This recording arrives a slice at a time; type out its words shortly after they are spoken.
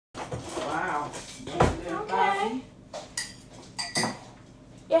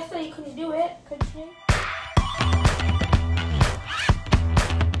do it, couldn't you?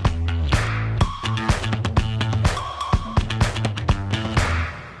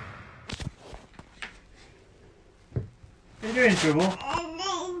 You're in trouble.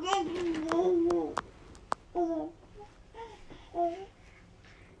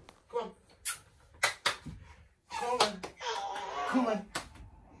 Come on.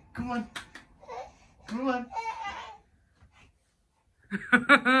 Come on. Come on.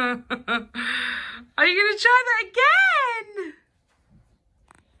 Are you going to try that again?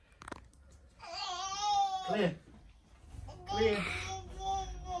 Clear. Clear.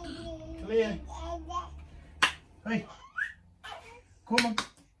 Clear. Hey. Come on.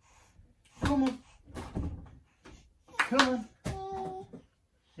 Come on. Come on.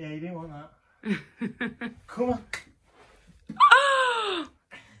 Yeah, you didn't want that. Come on.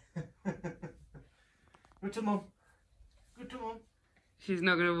 Good to mum. Good to mum. She's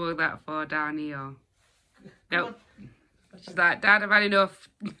not going to walk that far down here. Nope. She's like, Dad, I've had enough.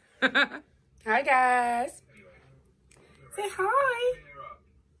 Hi, guys. Say hi.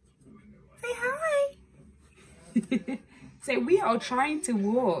 Say hi. Say, we are trying to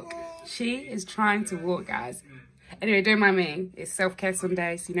walk. She is trying to walk, guys. Anyway, don't mind me. It's self-care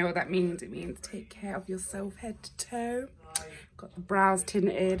Sunday, so you know what that means. It means take care of yourself head to toe. Got the brows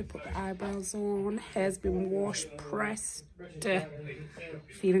tinted, put the eyebrows on, hair's been washed, pressed,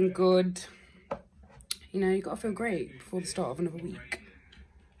 feeling good. You know, you gotta feel great before the start of another week.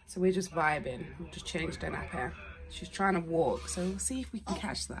 So we're just vibing. We've just changed her nap hair. She's trying to walk, so we'll see if we can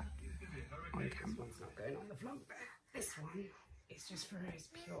catch that on camera. It's not going on the vlog there. This one is just for us,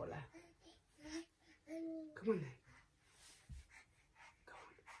 Piola. Come on then.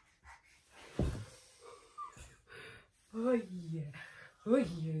 Oh yeah, oh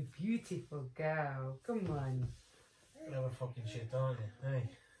you beautiful girl. Come on. You're a fucking shit, aren't you? Hey.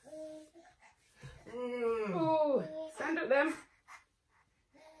 Oh, stand up then.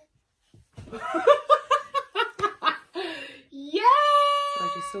 Yeah.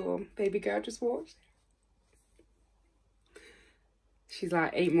 As you saw, baby girl just watched. She's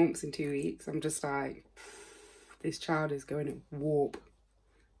like 8 months and 2 weeks. I'm just like, this child is going at warp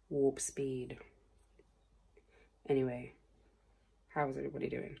speed. Anyway, how is everybody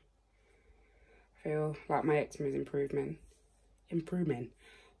doing? I feel like my eczema is improving.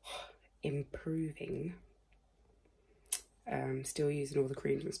 Still using all the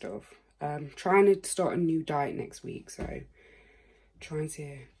creams and stuff. Trying to start a new diet next week, so trying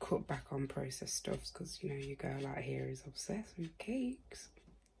to cut back on processed stuffs because, you know, your girl out here is obsessed with cakes.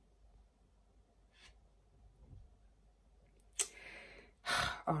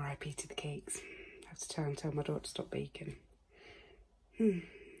 R.I.P. to the cakes. I have to tell my daughter to stop baking.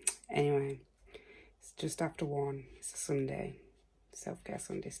 Anyway, it's just after 1. It's a Sunday. Self-care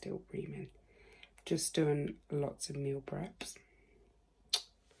Sunday, still breathing. Just doing lots of meal preps.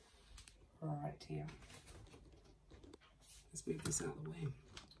 Right here. Let's move this out of the way.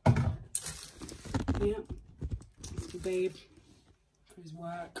 Yeah. It's the babe for his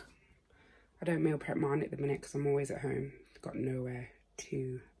work. I don't meal prep mine at the minute because I'm always at home. Got nowhere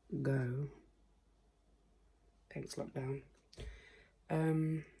to go. Thanks, lockdown.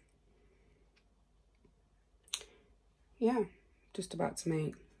 Yeah, just about to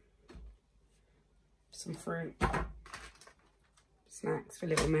make some fruit snacks for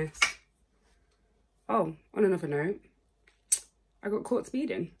Little Miss. Oh, on another note, I got caught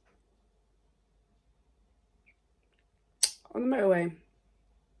speeding on the motorway.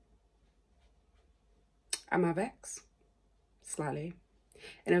 Am I vexed? Slightly.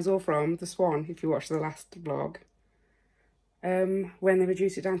 And it was all from the Swan, if you watched the last vlog. When they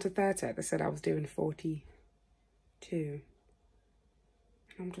reduced it down to 30, they said I was doing 42. And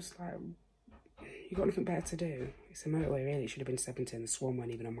I'm just like, you got nothing better to do. It's a motorway, really. It should have been 70 and the Swan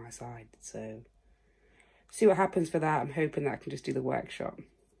weren't even on my side. So, see what happens for that. I'm hoping that I can just do the workshop.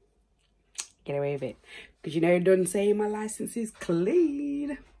 Get away with it. Because you know, it doesn't say my license is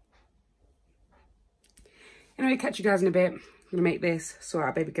clean. Anyway, catch you guys in a bit. I'm going to make this, sort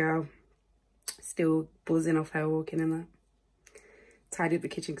out baby girl. Still buzzing off her walking and that. Tidy up the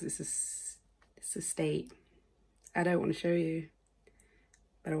kitchen because it's a state. I don't want to show you,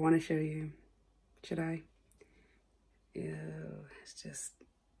 but I want to show you. Should I? Ew,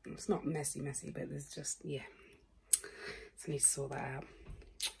 it's not messy, but there's just, yeah. So I need to sort that out.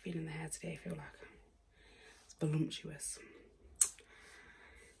 Feeling the hair today, I feel like it's voluptuous.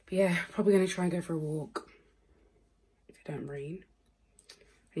 But yeah, probably going to try and go for a walk. If it don't rain.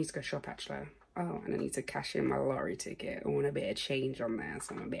 I need to go shop actually. Oh, and I need to cash in my lottery ticket. I want a bit of change on there,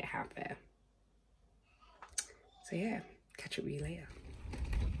 so I'm a bit happy. So yeah, catch up with you later.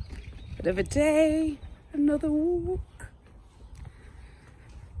 Another day, another walk.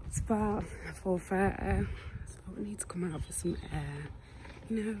 It's about 4:30, so I need to come out for some air.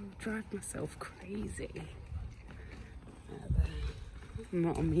 You know, drive myself crazy. I'm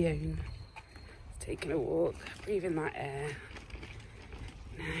not on my own. Just taking a walk, breathing that air.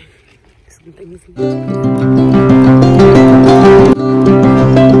 You know, some things need to be.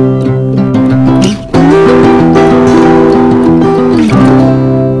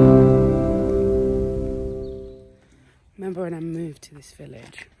 Remember when I moved to this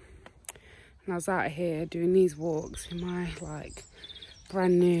village and I was out here doing these walks in my like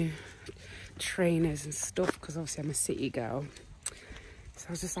brand new trainers and stuff, because obviously I'm a city girl. So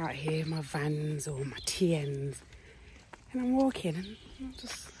I was just out here in my Vans or my TNs, and I'm walking and I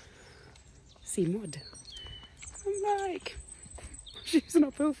just see mud. I'm like, she's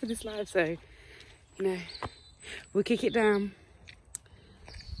not built for this life, so you know, we'll kick it down.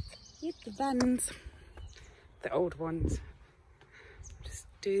 Hit the Vans. The old ones. Just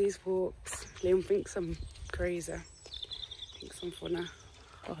do these walks. Liam thinks I'm crazy. Thinks I'm funny.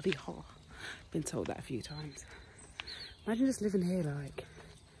 Hardy ha. Been told that a few times. Imagine just living here like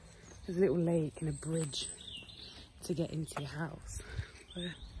there's a little lake and a bridge to get into your house.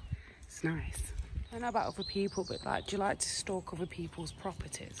 But it's nice. I don't know about other people, but like, do you like to stalk other people's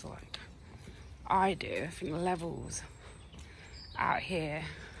properties? Like I do. I think the levels out here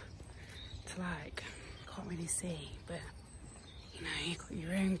to like, can't really see, but you know, you've got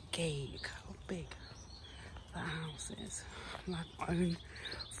your own gate. Look how big that house is. Like my own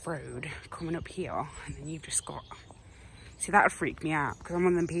road coming up here, and then you've just got, see, that would freak me out, because I'm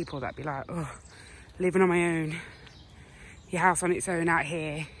one of them people that'd be like, oh, living on my own, your house on its own out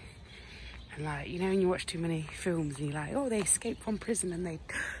here. And like, you know, when you watch too many films and you're like, oh, they escaped from prison and they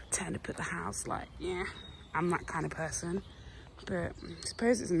turned up at the house. Like, yeah, I'm that kind of person. But I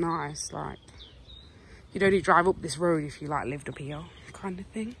suppose it's nice, like, you'd only drive up this road if you like lived up here, kind of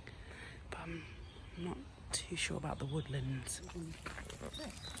thing. But I'm not too sure about the woodlands.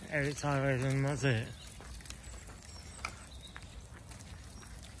 Every time, and that's it.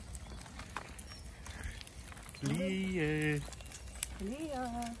 Kelia.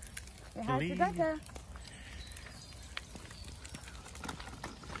 Kelia. Say hi to Becca.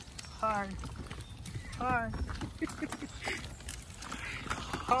 Hi. Hi.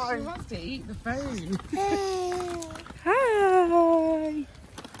 Hi. She wants to eat the phone. Hi.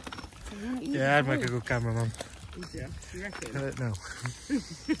 Yeah, I'd make a good camera, Mum. Yeah, you reckon? No.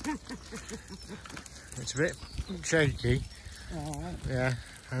 It's a bit shaky. Alright. Yeah,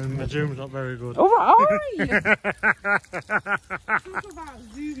 and my zoom's not very good. Alright! Talk about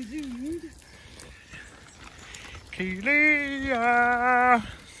zoomed. Kelia!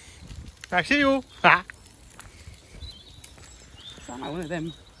 I see you! Ah. Sound like one of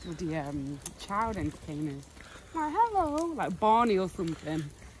them bloody child entertainers. Like, hello! Like Barney or something.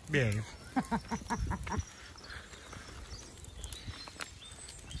 Yeah.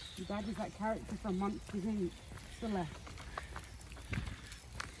 Your dad is that character from Monsters Inc. Still left.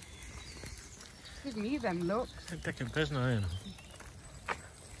 Give me them, look. I'm taking piss now, you know.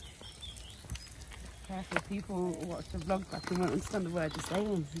 Careful, people watch the vlog back and won't understand the word you're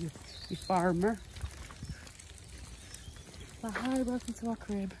saying. You farmer. But hi, welcome to our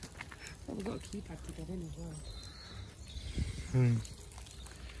crib. Oh, we've got a keypad to get in as well.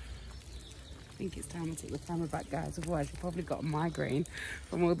 I think it's time to take the camera back, guys. Otherwise, you've probably got a migraine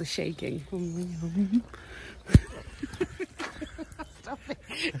from all the shaking. Stop it.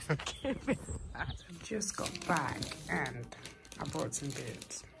 I just got back and I brought some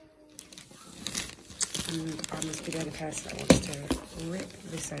boots. And I must be the only person that wants to rip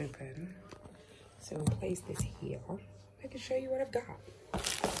this open. So we'll place this here. I can show you what I've got.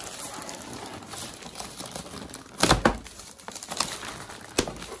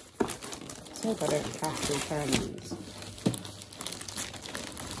 I hope I don't have to return these.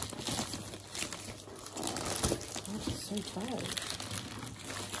 Oh, it's so tight.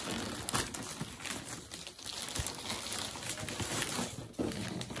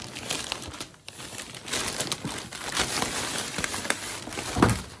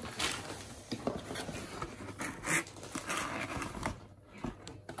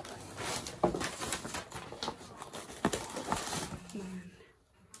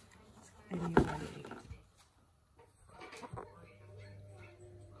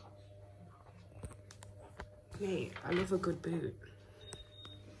 Mate, I love a good boot.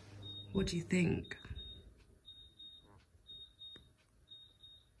 What do you think?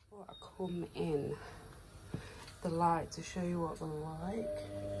 Well, I come in the light to show you what they're like.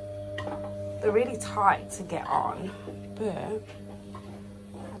 They're really tight to get on, but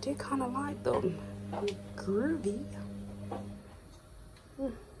I do kind of like them. Groovy.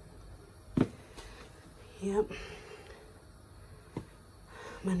 Yep.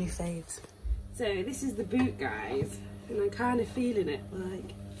 My new faves. So this is the boot, guys, and I'm kind of feeling it,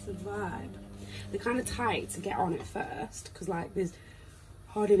 like it's a vibe. They're kind of tight to get on at first because like there's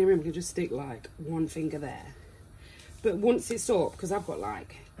hardly any room. You can just stick like one finger there, but once it's up, because I've got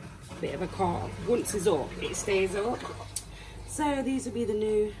like a bit of a calf, once it's up it stays up. So these will be the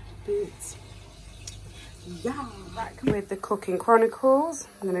new boots. Yeah, back with the cooking chronicles.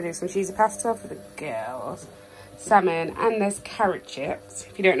 I'm gonna do some cheesy pasta for the girls, salmon, and there's carrot chips.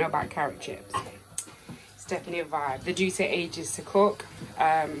 If you don't know about carrot chips, it's definitely a vibe. They do take ages to cook,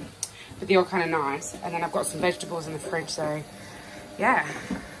 but they're all kind of nice. And then I've got some vegetables in the fridge, so yeah,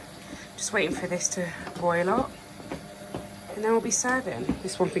 just waiting for this to boil up, and then we'll be serving.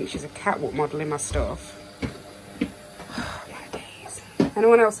 This one thinks she's a catwalk model in my stuff. My days.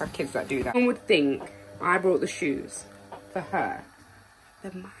 Anyone else have kids that do that? One would think I brought the shoes for her.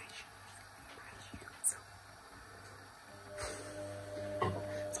 They're my shoes. I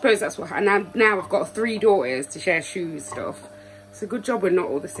suppose that's what. And now I've got 3 daughters to share shoes stuff. It's a good job we're not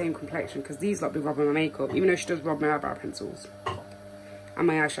all the same complexion, because these lot be robbing my makeup, even though she does rob my eyebrow pencils and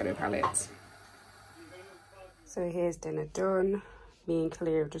my eyeshadow palettes. So here's dinner done. Me and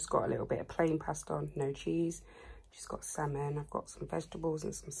Kelia have just got a little bit of plain pasta on, no cheese. She's got salmon. I've got some vegetables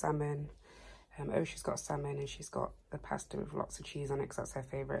and some salmon. She's got salmon, and she's got the pasta with lots of cheese on it because that's her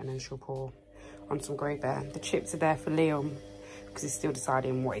favourite, and then she'll pour on some gravy. The chips are there for Liam because he's still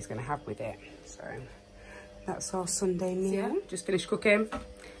deciding what he's going to have with it. So that's our Sunday meal. Yeah, just finished cooking.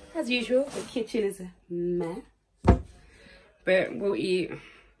 As usual, the kitchen is a mess. But we'll eat.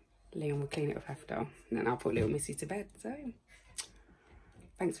 Liam will clean it up after, and then I'll put little Missy to bed. So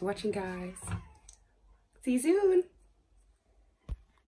thanks for watching, guys. See you soon.